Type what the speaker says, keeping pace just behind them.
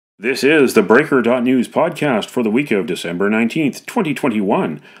This is the Breaker.news podcast for the week of December 19th,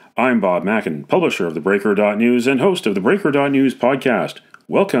 2021. I'm Bob Mackin, publisher of the Breaker.news and host of the Breaker.news podcast.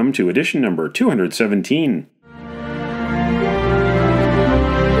 Welcome to edition number 217.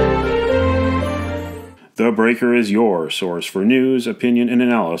 The Breaker is your source for news, opinion, and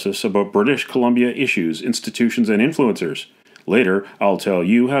analysis about British Columbia issues, institutions, and influencers. Later, I'll tell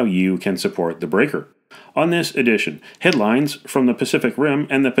you how you can support the Breaker. On this edition, headlines from the Pacific Rim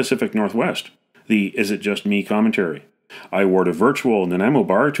and the Pacific Northwest, the Is It Just Me commentary, I award a virtual Nanaimo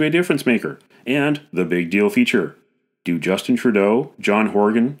bar to a difference maker, and the Big Deal feature. Do Justin Trudeau, John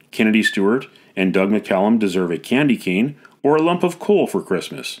Horgan, Kennedy Stewart, and Doug McCallum deserve a candy cane or a lump of coal for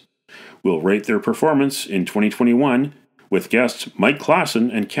Christmas? We'll rate their performance in 2021 with guests Mike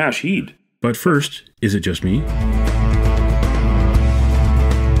Klassen and Kash Heed. But first, is it just me?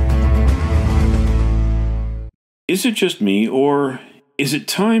 Is it just me, or is it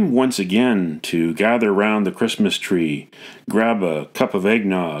time once again to gather round the Christmas tree, grab a cup of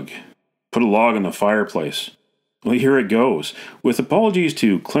eggnog, put a log on the fireplace? Well, here it goes, with apologies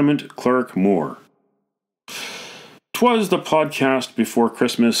to Clement Clark Moore. 'Twas the podcast before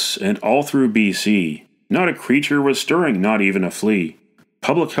Christmas, and all through BC, not a creature was stirring, not even a flea.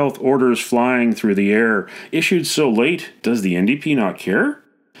 Public health orders flying through the air, issued so late, does the NDP not care?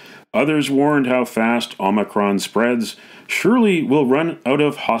 Others warned how fast Omicron spreads. Surely we'll run out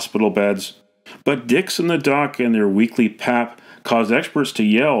of hospital beds. But Dix and the Doc and their weekly pap caused experts to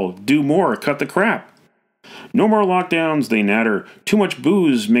yell, do more, cut the crap. No more lockdowns, they natter. Too much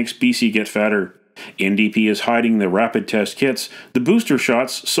booze makes BC get fatter. NDP is hiding the rapid test kits. The booster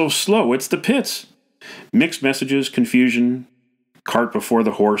shots so slow it's the pits. Mixed messages, confusion, cart before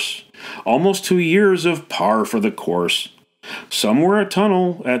the horse. Almost 2 years of par for the course. Somewhere a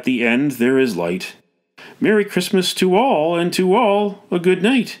tunnel, at the end there is light. Merry Christmas to all, and to all a good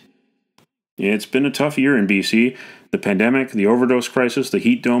night. It's been a tough year in BC. The pandemic, the overdose crisis, the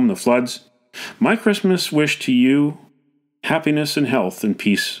heat dome, the floods. My Christmas wish to you, happiness and health and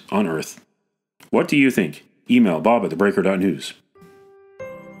peace on earth. What do you think? Email Bob at theBreaker.news.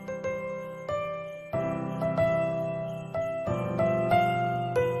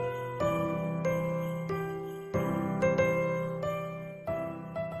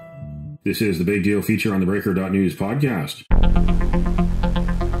 This is the Big Deal feature on the Breaker.news podcast.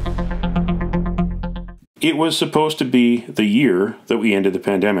 It was supposed to be the year that we ended the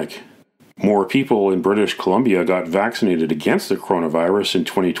pandemic. More people in British Columbia got vaccinated against the coronavirus in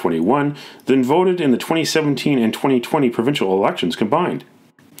 2021 than voted in the 2017 and 2020 provincial elections combined.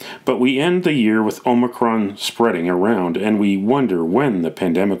 But we end the year with Omicron spreading around, and we wonder when the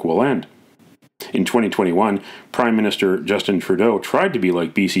pandemic will end. In 2021, Prime Minister Justin Trudeau tried to be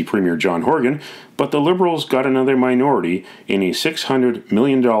like BC Premier John Horgan, but the Liberals got another minority in a $600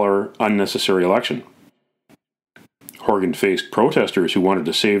 million unnecessary election. Horgan faced protesters who wanted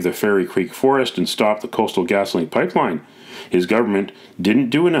to save the Fairy Creek forest and stop the Coastal GasLink pipeline. His government didn't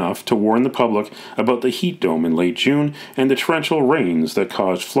do enough to warn the public about the heat dome in late June and the torrential rains that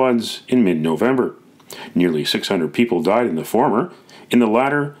caused floods in mid-November. Nearly 600 people died in the former. In the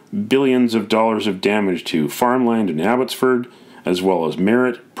latter, billions of dollars of damage to farmland in Abbotsford, as well as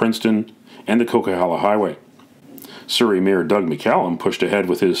Merritt, Princeton, and the Coquihalla Highway. Surrey Mayor Doug McCallum pushed ahead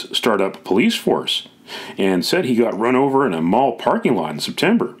with his startup police force and said he got run over in a mall parking lot in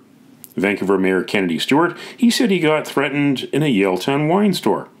September. Vancouver Mayor Kennedy Stewart, he said he got threatened in a Yaletown wine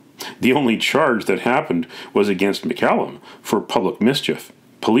store. The only charge that happened was against McCallum for public mischief.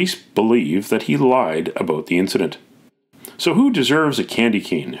 Police believe that he lied about the incident. So who deserves a candy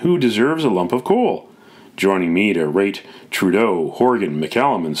cane? Who deserves a lump of coal? Joining me to rate Trudeau, Horgan,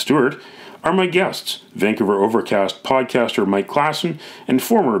 McCallum, and Stewart are my guests, Vancouver Overcast podcaster Mike Klassen and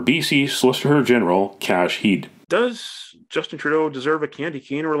former BC Solicitor General Kash Heed. Does Justin Trudeau deserve a candy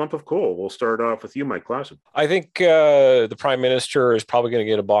cane or a lump of coal? We'll start off with you, Mike Klassen. I think the Prime Minister is probably going to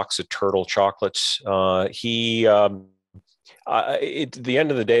get a box of turtle chocolates. At the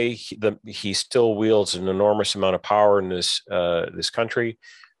end of the day, he still wields an enormous amount of power in this country.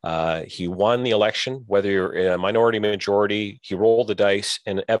 He won the election, whether you're in a minority majority. He rolled the dice,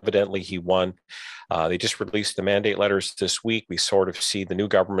 and evidently he won. They just released the mandate letters this week. We sort of see the new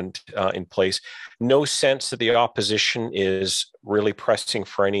government in place. No sense that the opposition is really pressing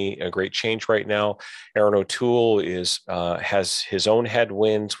for any great change right now. Aaron O'Toole has his own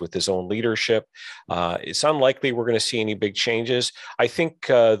headwinds with his own leadership. It's unlikely we're going to see any big changes. I think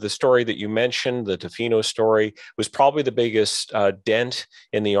the story that you mentioned, the Tofino story, was probably the biggest dent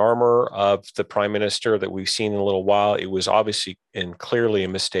in the armor of the Prime Minister that we've seen in a little while. It was obviously and clearly a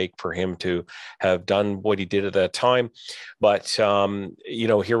mistake for him to have have done what he did at that time. But,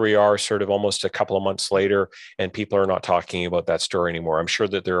 here we are sort of almost a couple of months later, and people are not talking about that story anymore. I'm sure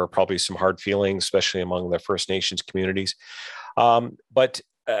that there are probably some hard feelings, especially among the First Nations communities. But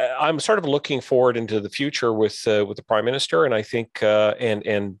I'm sort of looking forward into the future with the Prime Minister, and I think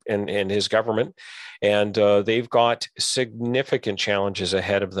and his government, and they've got significant challenges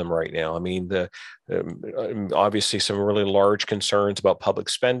ahead of them right now. I mean, obviously some really large concerns about public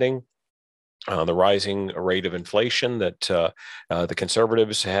spending. The rising rate of inflation that the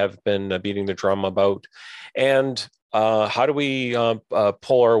Conservatives have been beating the drum about, and how do we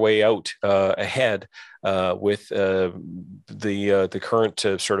pull our way out ahead with the current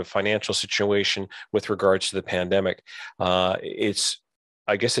sort of financial situation with regards to the pandemic?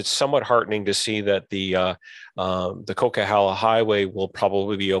 I guess it's somewhat heartening to see that the Coquihalla Highway will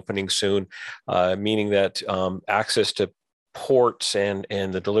probably be opening soon, meaning that access to ports and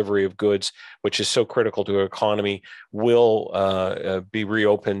the delivery of goods, which is so critical to our economy, will be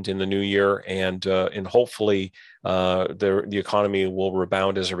reopened in the new year, and hopefully the economy will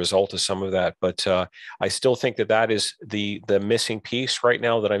rebound as a result of some of that. But I still think that is the missing piece right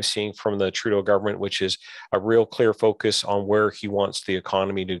now that I'm seeing from the Trudeau government, which is a real clear focus on where he wants the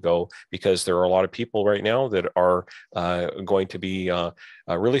economy to go, because there are a lot of people right now that are going to be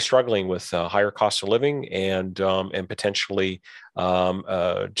really struggling with higher costs of living and potentially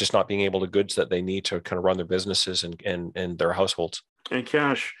just not being able to goods that they need to kind of run their businesses and their households. And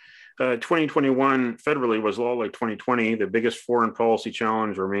Kash, 2021 federally was a lot like 2020. The biggest foreign policy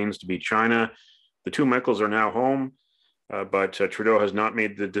challenge remains to be China. The two Michaels are now home, but Trudeau has not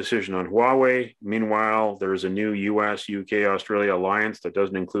made the decision on Huawei. Meanwhile, there's a new US, UK, Australia alliance that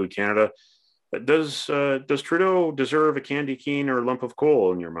doesn't include Canada. Does Trudeau deserve a candy cane or a lump of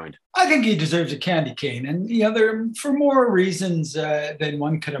coal in your mind? I think he deserves a candy cane, and there for more reasons than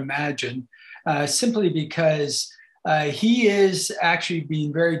one could imagine. Simply because he is actually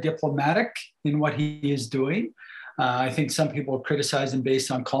being very diplomatic in what he is doing. I think some people criticize him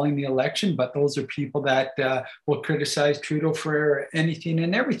based on calling the election, but those are people that will criticize Trudeau for anything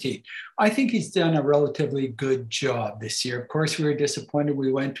and everything. I think he's done a relatively good job this year. Of course, we were disappointed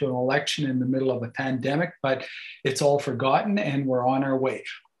we went to an election in the middle of a pandemic, but it's all forgotten and we're on our way.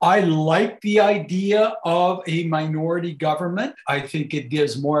 I like the idea of a minority government. I think it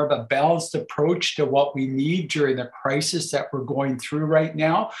gives more of a balanced approach to what we need during the crisis that we're going through right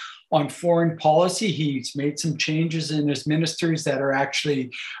now. On foreign policy, he's made some changes in his ministers that are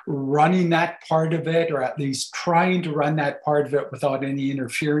actually running that part of it, or at least trying to run that part of it without any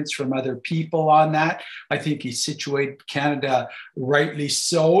interference from other people on that. I think he's situated Canada rightly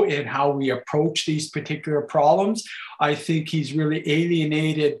so in how we approach these particular problems. I think he's really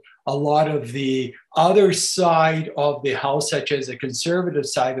alienated a lot of the other side of the House, such as the Conservative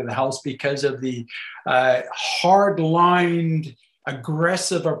side of the House, because of the hard-lined,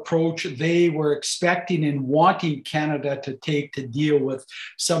 aggressive approach they were expecting and wanting Canada to take to deal with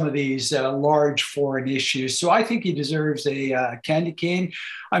some of these large foreign issues. So I think he deserves a candy cane.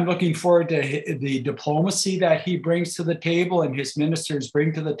 I'm looking forward to the diplomacy that he brings to the table and his ministers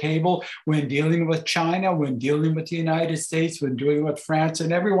bring to the table when dealing with China, when dealing with the United States, when dealing with France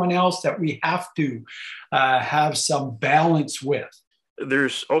and everyone else that we have to have some balance with.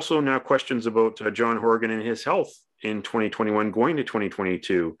 There's also now questions about John Horgan and his health in 2021 going to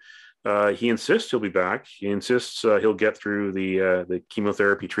 2022. He insists he'll be back. He insists he'll get through the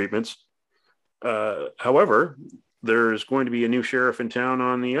chemotherapy treatments. However, there's going to be a new sheriff in town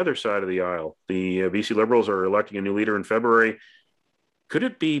on the other side of the aisle. The BC Liberals are electing a new leader in February. Could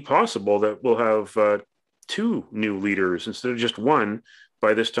it be possible that we'll have two new leaders instead of just one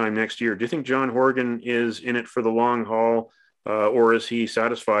by this time next year? Do you think John Horgan is in it for the long haul? Or is he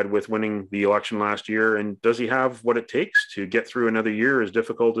satisfied with winning the election last year? And does he have what it takes to get through another year as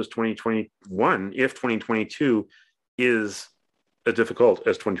difficult as 2021 if 2022 is as difficult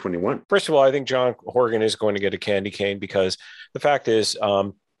as 2021? First of all, I think John Horgan is going to get a candy cane, because the fact is,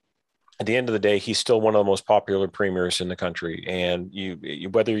 at the end of the day, he's still one of the most popular premiers in the country. And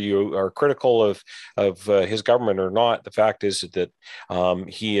whether you are critical of his government or not, the fact is that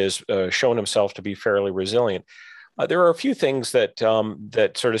he has shown himself to be fairly resilient. There are a few things that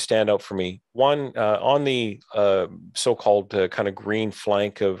sort of stand out for me. One, on the so-called kind of green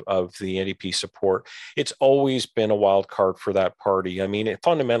flank of the NDP support, it's always been a wild card for that party. I mean,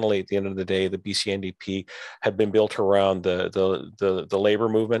 fundamentally, at the end of the day, the BC NDP had been built around the labor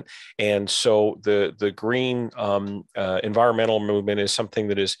movement, and so the green environmental movement is something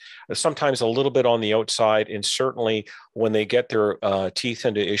that is sometimes a little bit on the outside, and certainly when they get their teeth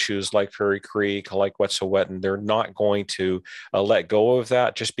into issues like Fairy Creek, like Wet'suwet'en, they're not not going to let go of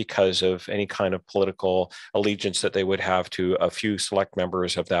that just because of any kind of political allegiance that they would have to a few select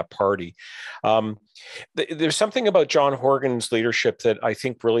members of that party. There's something about John Horgan's leadership that I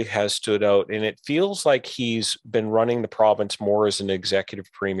think really has stood out, and it feels like he's been running the province more as an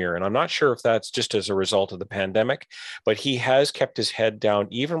executive premier. And I'm not sure if that's just as a result of the pandemic, but he has kept his head down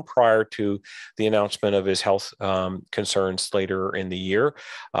even prior to the announcement of his health concerns later in the year.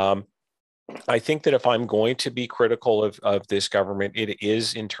 I think that if I'm going to be critical of this government, it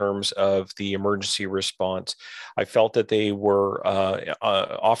is in terms of the emergency response. I felt that they were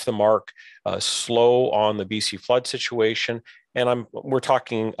off the mark, slow on the BC flood situation. And we're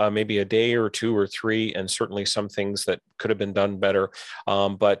talking maybe a day or two or three, and certainly some things that could have been done better.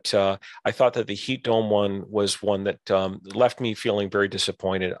 But I thought that the heat dome one was one that left me feeling very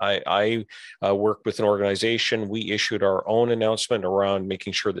disappointed. I worked with an organization. We issued our own announcement around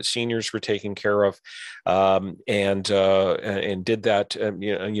making sure that seniors were taken care of, and did that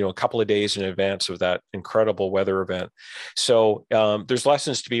a couple of days in advance of that incredible weather event. So there's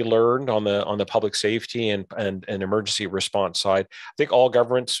lessons to be learned on the public safety and emergency response side. I think all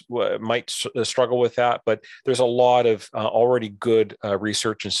governments might struggle with that, but there's a lot of already good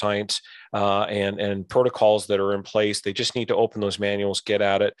research and science and protocols that are in place. They just need to open those manuals, get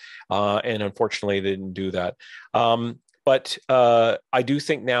at it, and unfortunately they didn't do that. But I do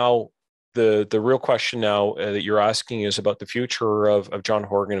think now the real question now that you're asking is about the future of John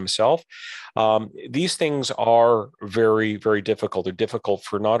Horgan himself. These things are very, very difficult. They're difficult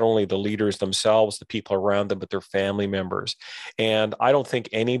for not only the leaders themselves, the people around them, but their family members. And I don't think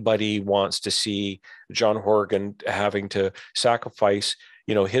anybody wants to see John Horgan having to sacrifice,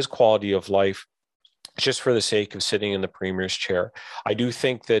 his quality of life just for the sake of sitting in the premier's chair. I do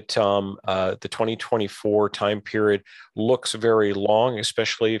think that the 2024 time period looks very long,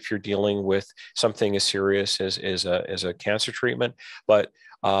 especially if you're dealing with something as serious as a cancer treatment. But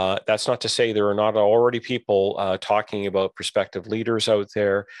that's not to say there are not already people talking about prospective leaders out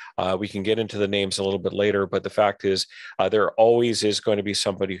there. We can get into the names a little bit later, but the fact is there always is going to be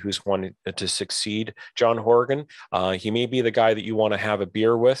somebody who's wanting to succeed John Horgan. He may be the guy that you want to have a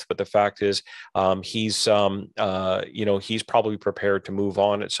beer with, but the fact is he's probably prepared to move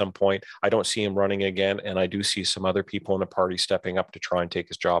on at some point. I don't see him running again, and I do see some other people in the party stepping up to try and take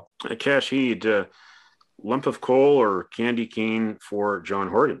his job. Kash Heed, lump of coal or candy cane for John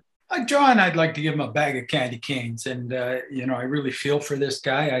Horgan? John, I'd like to give him a bag of candy canes. And, I really feel for this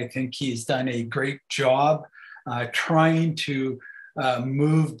guy. I think he's done a great job trying to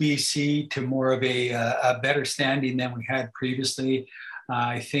move BC to more of a better standing than we had previously.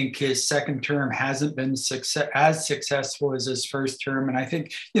 I think his second term hasn't been as successful as his first term. And I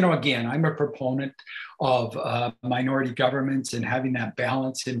think, again, I'm a proponent of minority governments and having that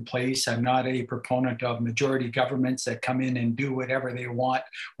balance in place. I'm not a proponent of majority governments that come in and do whatever they want,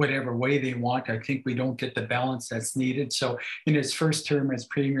 whatever way they want. I think we don't get the balance that's needed. So in his first term as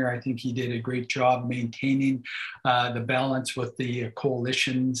premier, I think he did a great job maintaining the balance with the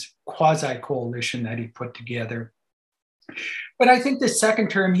quasi-coalition that he put together. But I think the second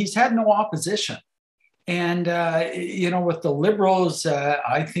term, he's had no opposition. And, with the Liberals,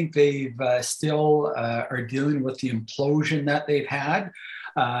 I think they've still are dealing with the implosion that they've had.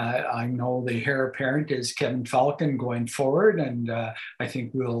 I know the heir apparent is Kevin Falcon going forward, and I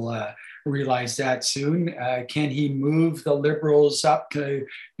think we'll realize that soon. Can he move the Liberals up to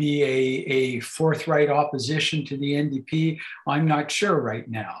be a forthright opposition to the NDP? I'm not sure right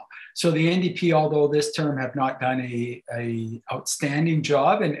now. So the NDP, although this term have not done a outstanding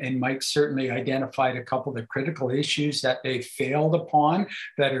job, and Mike certainly identified a couple of the critical issues that they failed upon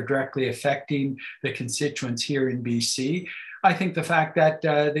that are directly affecting the constituents here in BC. I think the fact that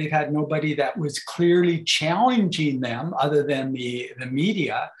they've had nobody that was clearly challenging them other than the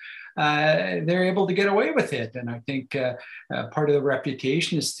media, they're able to get away with it. And I think part of the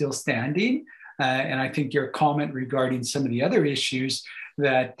reputation is still standing. And I think your comment regarding some of the other issues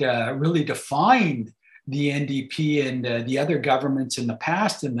that really defined the NDP and the other governments in the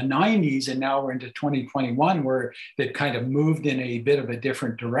past, in the 90s, and now we're into 2021, where they've kind of moved in a bit of a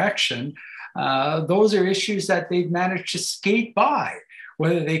different direction. Those are issues that they've managed to skate by.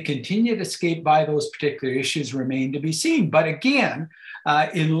 Whether they continue to skate by those particular issues remain to be seen. But again,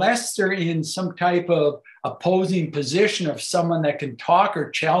 unless they're in some type of opposing position of someone that can talk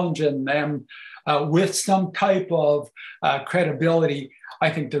or challenge them with some type of credibility, I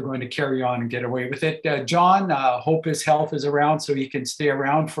think they're going to carry on and get away with it. John, hope his health is around so he can stay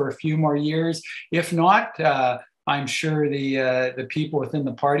around for a few more years. If not, I'm sure the people within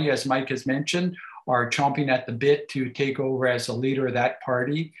the party, as Mike has mentioned, are chomping at the bit to take over as a leader of that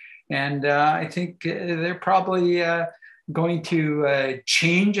party. And I think they're probably going to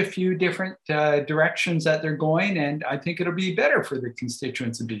change a few different directions that they're going. And I think it'll be better for the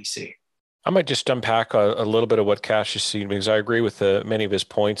constituents of BC. I might just unpack a little bit of what Kash is seeing, because I agree with many of his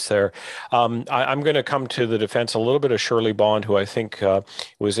points there. I'm going to come to the defense a little bit of Shirley Bond, who I think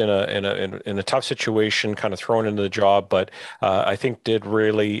was in a tough situation, kind of thrown into the job, but I think did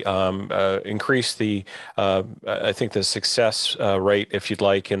really increase the I think the success rate, if you'd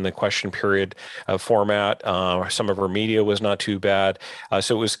like, in the question period format. Some of her media was not too bad,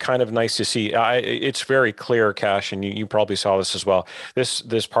 so it was kind of nice to see. It's very clear, Kash, and you probably saw this as well.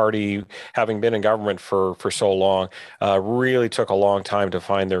 This party, having been in government for so long, really took a long time to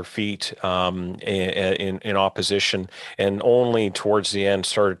find their feet in opposition, and only towards the end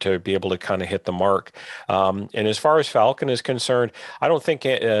started to be able to kind of hit the mark. And as far as Falcon is concerned, I don't think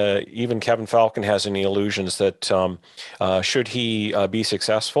even Kevin Falcon has any illusions that should he be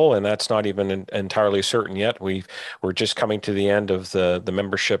successful, and that's not even entirely certain yet. We're just coming to the end of the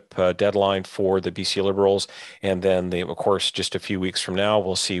membership deadline for the BC Liberals, and then of course, just a few weeks from now,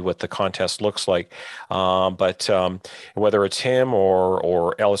 we'll see what the contest looks like. But whether it's him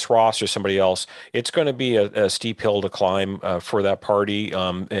or Ellis Ross or somebody else, it's going to be a steep hill to climb for that party,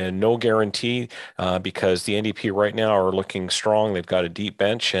 and no guarantee because the NDP right now are looking strong. They've got a deep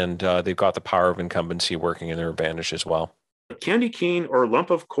bench, and they've got the power of incumbency working in their advantage as well. Candy cane or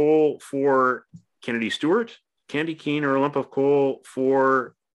lump of coal for Kennedy Stewart? Candy cane or a lump of coal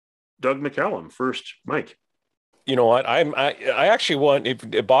for Doug McCallum? First, Mike. You know what? I actually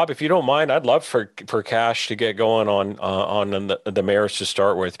want, Bob, if you don't mind, I'd love for Kash to get going on the mayors to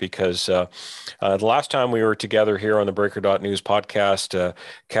start with, because the last time we were together here on the Breaker.news podcast,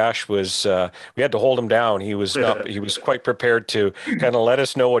 Kash was we had to hold him down. He was he was quite prepared to kind of let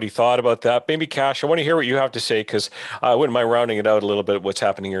us know what he thought about that. Maybe Kash, I want to hear what you have to say, because I wouldn't mind rounding it out a little bit. What's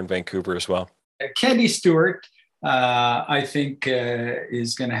happening here in Vancouver as well? Kennedy Stewart, I think,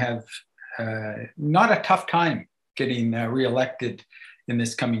 is going to have not a tough time getting reelected in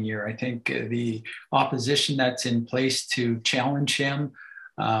this coming year. I think the opposition that's in place to challenge him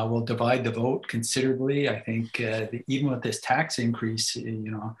will divide the vote considerably. I think even with this tax increase,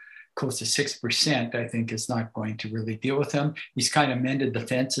 close to 6%, I think it's not going to really deal with him. He's kind of mended the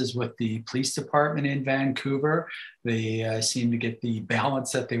fences with the police department in Vancouver. They seem to get the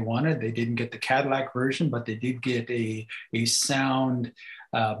balance that they wanted. They didn't get the Cadillac version, but they did get a sound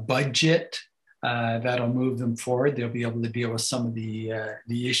budget that'll move them forward. They'll be able to deal with some of the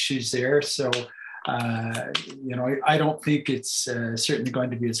issues there. So, I don't think it's certainly going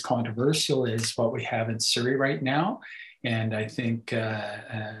to be as controversial as what we have in Surrey right now. And I think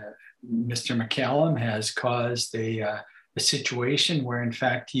Mr. McCallum has caused a situation where, in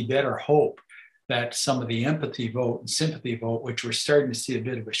fact, he better hope that some of the empathy vote and sympathy vote, which we're starting to see a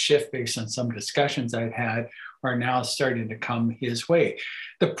bit of a shift based on some discussions I've had, are now starting to come his way.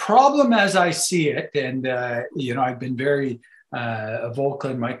 The problem, as I see it, and I've been very vocal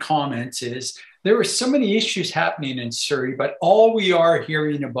in my comments, is there were so many issues happening in Surrey, but all we are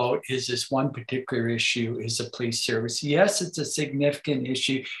hearing about is this one particular issue, is the police service. Yes, it's a significant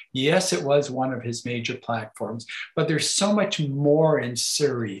issue. Yes, it was one of his major platforms, but there's so much more in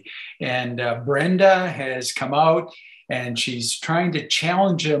Surrey. And Brenda has come out and she's trying to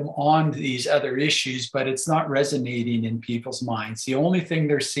challenge him on these other issues, but it's not resonating in people's minds. The only thing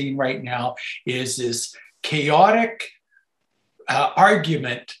they're seeing right now is this chaotic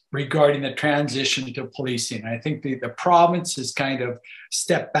argument regarding the transition to policing. I think the province has kind of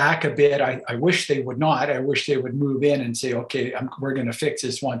stepped back a bit. I wish they would not. I wish they would move in and say, okay, we're going to fix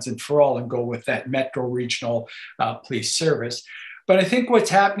this once and for all and go with that metro regional police service. But I think what's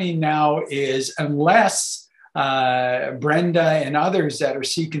happening now is, unless Brenda and others that are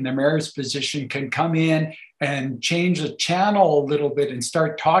seeking the mayor's position can come in and change the channel a little bit and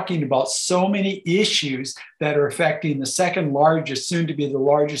start talking about so many issues that are affecting the second largest, soon to be the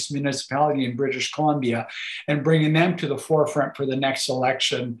largest municipality in British Columbia, and bringing them to the forefront for the next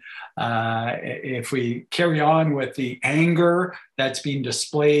election. If we carry on with the anger that's being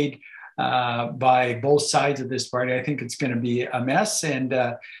displayed by both sides of this party, I think it's going to be a mess. And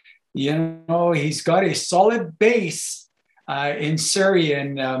he's got a solid base in Surrey,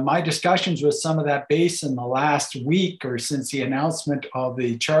 and my discussions with some of that base in the last week, or since the announcement of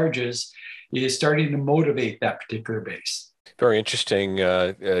the charges, is starting to motivate that particular base. Very interesting,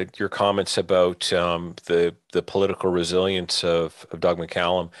 your comments about the political resilience of Doug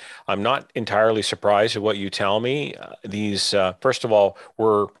McCallum. I'm not entirely surprised at what you tell me. These, first of all,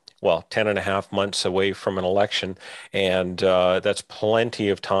 we're well, 10 and a half months away from an election, and that's plenty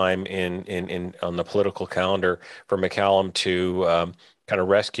of time in on the political calendar for McCallum to kind of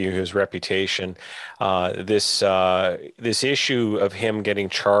rescue his reputation. This issue of him getting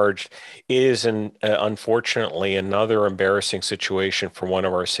charged is unfortunately another embarrassing situation for one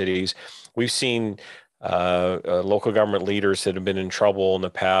of our cities. We've seen local government leaders that have been in trouble in the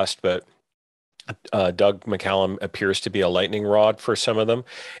past, but Doug McCallum appears to be a lightning rod for some of them,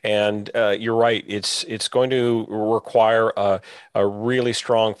 and you're right. It's going to require a really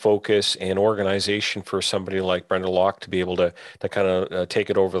strong focus and organization for somebody like Brenda Locke to be able to kind of take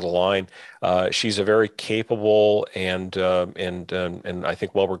it over the line. She's a very capable and I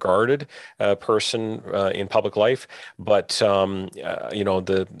think well-regarded person in public life, but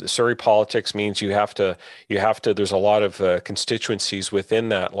the Surrey politics means you have to. There's a lot of constituencies within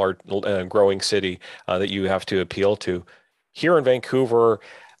that large growing city that you have to appeal to. Here in Vancouver,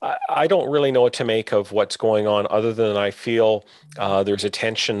 I don't really know what to make of what's going on, other than I feel there's a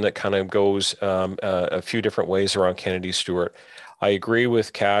tension that kind of goes a few different ways around Kennedy Stewart. I agree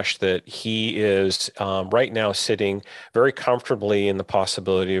with Kash that he is right now sitting very comfortably in the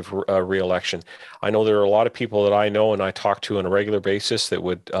possibility of re-election. I know there are a lot of people that I know and I talk to on a regular basis that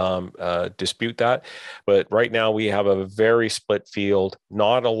would dispute that. But right now we have a very split field,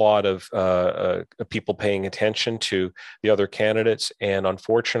 not a lot of people paying attention to the other candidates. And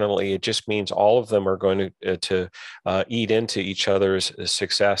unfortunately, it just means all of them are going to eat into each other's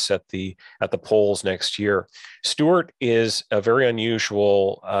success at the polls next year. Stewart is a very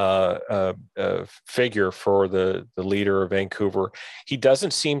unusual figure for the leader of Vancouver. He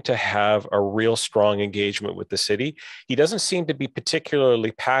doesn't seem to have a real strong engagement with the city. He doesn't seem to be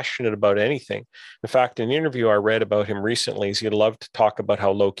particularly passionate about anything. In fact, in an interview I read about him recently, he loved to talk about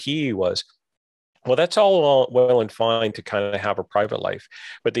how low-key he was. Well, that's all well and fine to kind of have a private life.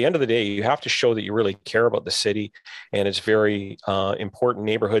 But at the end of the day, you have to show that you really care about the city and its very important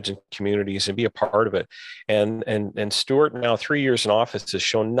neighborhoods and communities and be a part of it. And Stewart, now 3 years in office, has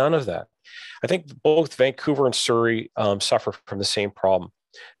shown none of that. I think both Vancouver and Surrey suffer from the same problem.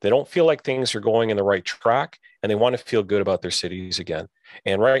 They don't feel like things are going in the right track, and they want to feel good about their cities again.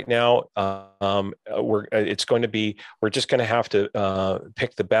 And right now, we're just going to have to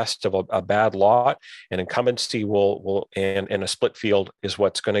pick the best of a bad lot, and incumbency and a split field is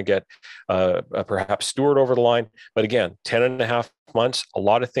what's going to get perhaps Stewart over the line. But again, 10 and a half months, a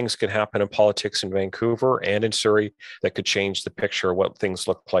lot of things could happen in politics in Vancouver and in Surrey that could change the picture of what things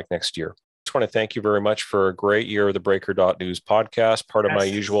look like next year. I want to thank you very much for a great year of the Breaker.news podcast, part of my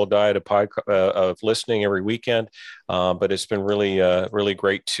usual diet of listening every weekend. But it's been really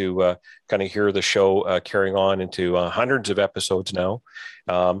great to kind of hear the show carrying on into hundreds of episodes now.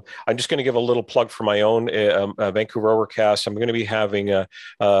 I'm just going to give a little plug for my own Vancouver Overcast. I'm going to be having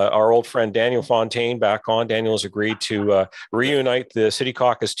our old friend Daniel Fontaine back on. Daniel has agreed to reunite the City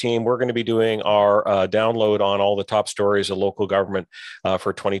Caucus team. We're going to be doing our download on all the top stories of local government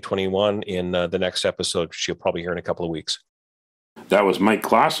for 2021 in the next episode, which you'll probably hear in a couple of weeks. That was Mike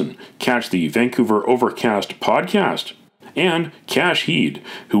Klassen. Catch the Vancouver Overcast podcast. And Kash Heed,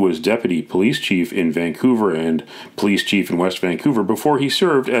 who was Deputy Police Chief in Vancouver and Police Chief in West Vancouver before he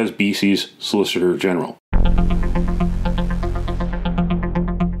served as BC's Solicitor General.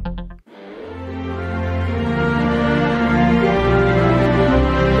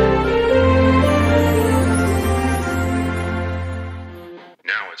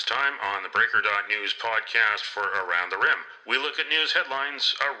 Time on the Breaker.news podcast for Around the Rim. We look at news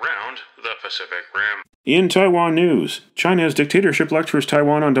headlines around the Pacific Rim. In Taiwan news, China's dictatorship lectures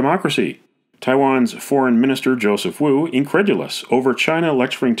Taiwan on democracy. Taiwan's Foreign Minister Joseph Wu incredulous over China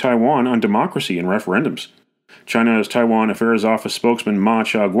lecturing Taiwan on democracy in referendums. China's Taiwan Affairs Office spokesman Ma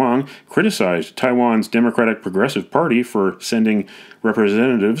Cha-guang criticized Taiwan's Democratic Progressive Party for sending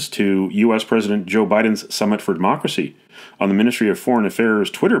representatives to U.S. President Joe Biden's Summit for Democracy. On the Ministry of Foreign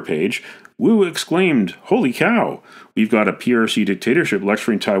Affairs Twitter page, Wu exclaimed, "Holy cow! We've got a PRC dictatorship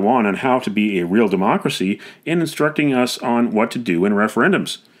lecturing Taiwan on how to be a real democracy and instructing us on what to do in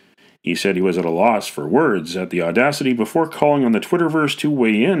referendums." He said he was at a loss for words at the audacity before calling on the Twitterverse to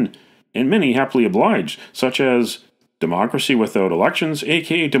weigh in, and many happily obliged, such as democracy without elections,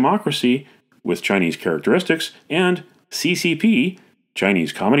 aka democracy with Chinese characteristics, and CCP,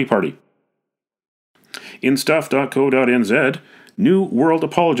 Chinese Comedy Party. In stuff.co.nz, New World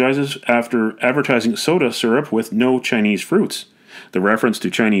apologizes after advertising soda syrup with no Chinese fruits. The reference to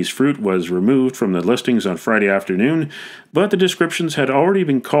Chinese fruit was removed from the listings on Friday afternoon, but the descriptions had already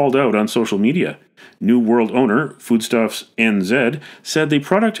been called out on social media. New World owner, Foodstuffs NZ, said the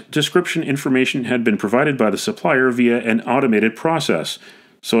product description information had been provided by the supplier via an automated process.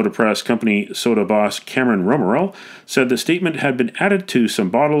 Soda Press company soda boss Cameron Romerell said the statement had been added to some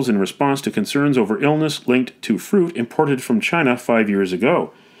bottles in response to concerns over illness linked to fruit imported from China 5 years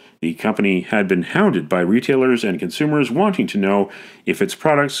ago. The company had been hounded by retailers and consumers wanting to know if its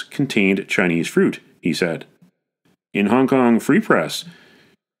products contained Chinese fruit, he said. In Hong Kong Free Press,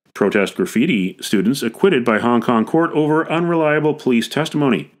 protest graffiti students acquitted by Hong Kong court over unreliable police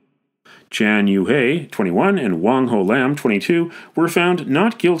testimony. Chan Yu-hei, 21, and Wong Ho Lam, 22, were found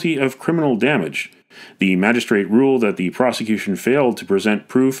not guilty of criminal damage. The magistrate ruled that the prosecution failed to present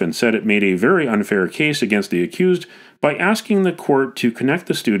proof and said it made a very unfair case against the accused by asking the court to connect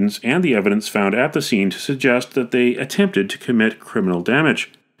the students and the evidence found at the scene to suggest that they attempted to commit criminal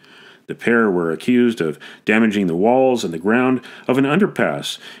damage. The pair were accused of damaging the walls and the ground of an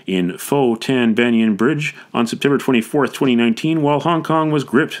underpass in Fo Tan Banyan Bridge on September 24, 2019, while Hong Kong was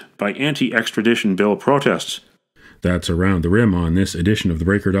gripped by anti-extradition bill protests. That's Around the Rim on this edition of the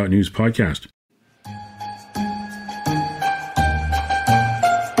Breaker.news podcast.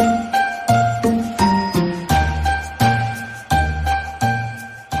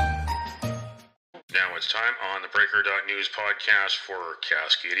 Now it's time on the Breaker.news podcast for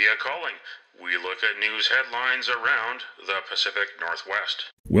Cascadia Calling. We look at news headlines around the Pacific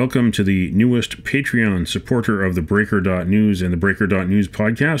Northwest. Welcome to the newest Patreon supporter of the Breaker.news and the Breaker.news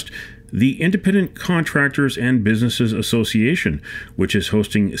podcast, the Independent Contractors and Businesses Association, which is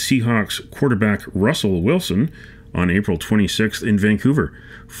hosting Seahawks quarterback Russell Wilson on April 26th in Vancouver.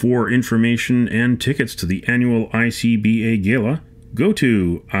 For information and tickets to the annual ICBA Gala, go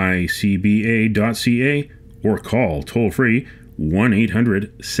to icba.ca or call toll-free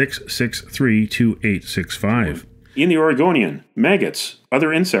 1-800-663-2865. In the Oregonian, maggots,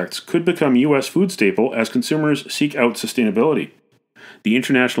 other insects, could become U.S. food staple as consumers seek out sustainability. The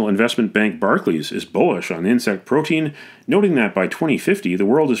international investment bank Barclays is bullish on insect protein, noting that by 2050 the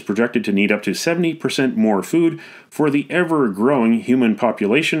world is projected to need up to 70% more food for the ever-growing human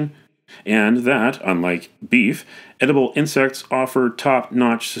population, and that, unlike beef, edible insects offer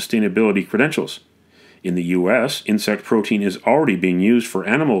top-notch sustainability credentials. In the U.S., insect protein is already being used for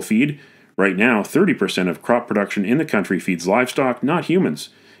animal feed. Right now, 30% of crop production in the country feeds livestock, not humans.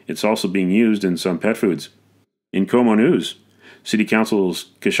 It's also being used in some pet foods. In Como News, City Council's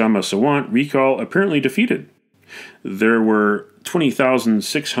Kashama Sawant recall apparently defeated. There were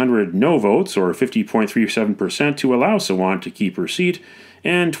 20,600 no votes, or 50.37%, to allow Sawant to keep her seat,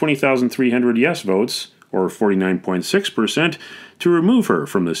 and 20,300 yes votes, or 49.6%, to remove her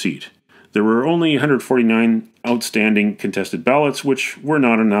from the seat. There were only 149 outstanding contested ballots, which were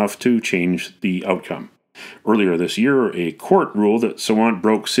not enough to change the outcome. Earlier this year, a court ruled that Sawant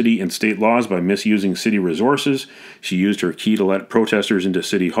broke city and state laws by misusing city resources. She used her key to let protesters into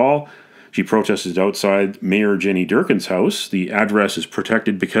City Hall. She protested outside Mayor Jenny Durkin's house. The address is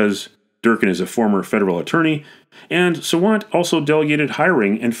protected because Durkin is a former federal attorney, and Sawant also delegated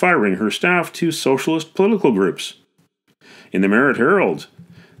hiring and firing her staff to socialist political groups. In the Merritt Herald,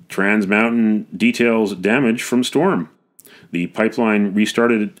 Trans Mountain details damage from storm. The pipeline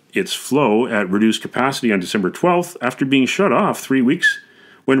restarted its flow at reduced capacity on December 12th after being shut off 3 weeks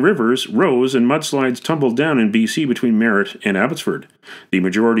when rivers rose and mudslides tumbled down in BC between Merritt and Abbotsford. The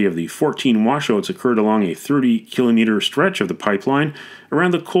majority of the 14 washouts occurred along a 30-kilometer stretch of the pipeline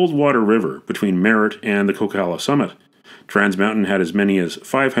around the Coldwater River between Merritt and the Kokala Summit. Trans Mountain had as many as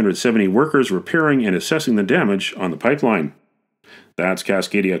 570 workers repairing and assessing the damage on the pipeline. That's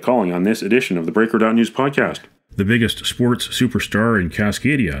Cascadia Calling on this edition of the Breaker.news podcast. The biggest sports superstar in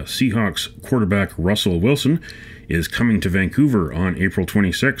Cascadia, Seahawks quarterback Russell Wilson, is coming to Vancouver on April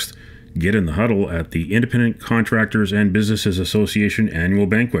 26th. Get in the huddle at the Independent Contractors and Businesses Association annual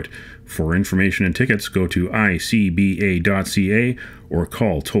banquet. For information and tickets, go to icba.ca or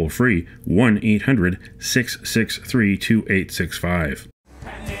call toll-free 1-800-663-2865.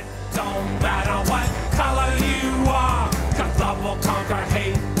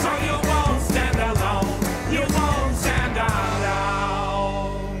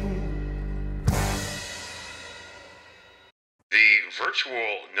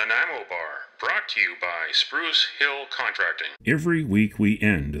 Virtual Nanaimo Bar, brought to you by Spruce Hill Contracting. Every week we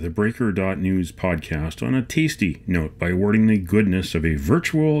end the Breaker.news podcast on a tasty note by awarding the goodness of a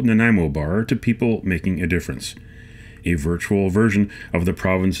virtual Nanaimo bar to people making a difference. A virtual version of the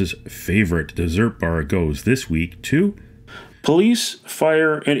province's favorite dessert bar goes this week to police,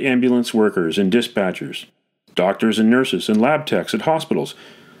 fire, and ambulance workers and dispatchers, doctors and nurses and lab techs at hospitals,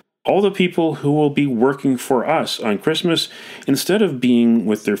 all the people who will be working for us on Christmas instead of being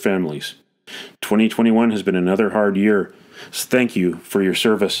with their families. 2021 has been another hard year. So thank you for your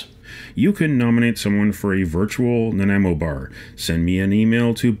service. You can nominate someone for a virtual Nanaimo bar. Send me an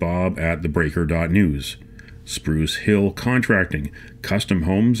email to bob@theBreaker.news. Spruce Hill Contracting, custom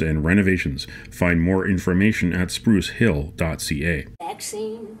homes and renovations. Find more information at sprucehill.ca.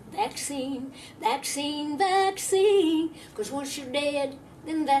 Vaccine, vaccine, vaccine, vaccine. Because once you're dead,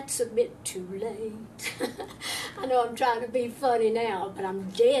 then that's a bit too late. I know I'm trying to be funny now, but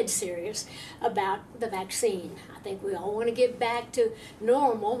I'm dead serious about the vaccine. I think we all want to get back to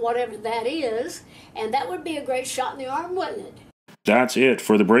normal, whatever that is, and that would be a great shot in the arm, wouldn't it? That's it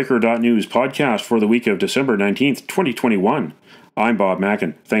for the Breaker.news podcast for the week of December 19th, 2021. I'm Bob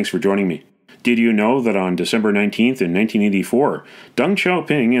Mackin. Thanks for joining me. Did you know that on December 19th in 1984, Deng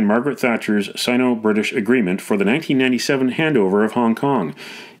Xiaoping and Margaret Thatcher's Sino-British agreement for the 1997 handover of Hong Kong?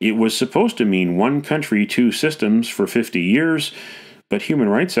 It was supposed to mean one country, two systems for 50 years, but human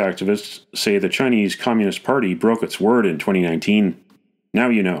rights activists say the Chinese Communist Party broke its word in 2019. Now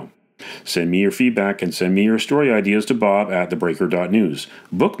you know. Send me your feedback and send me your story ideas to bob@theBreaker.news.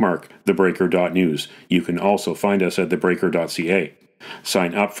 Bookmark theBreaker.news. You can also find us at theBreaker.ca.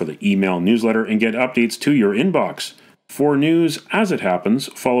 Sign up for the email newsletter and get updates to your inbox. For news as it happens,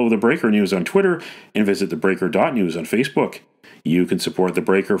 follow The Breaker News on Twitter and visit theBreaker.news on Facebook. You can support The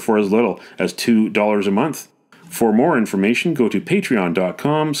Breaker for as little as $2 a month. For more information, go to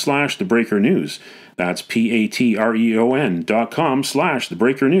patreon.com/thebreakernews. That's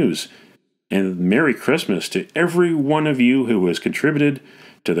patreon.com/thebreakernews. And Merry Christmas to every one of you who has contributed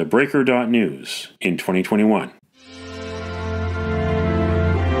to The Breaker.news in 2021.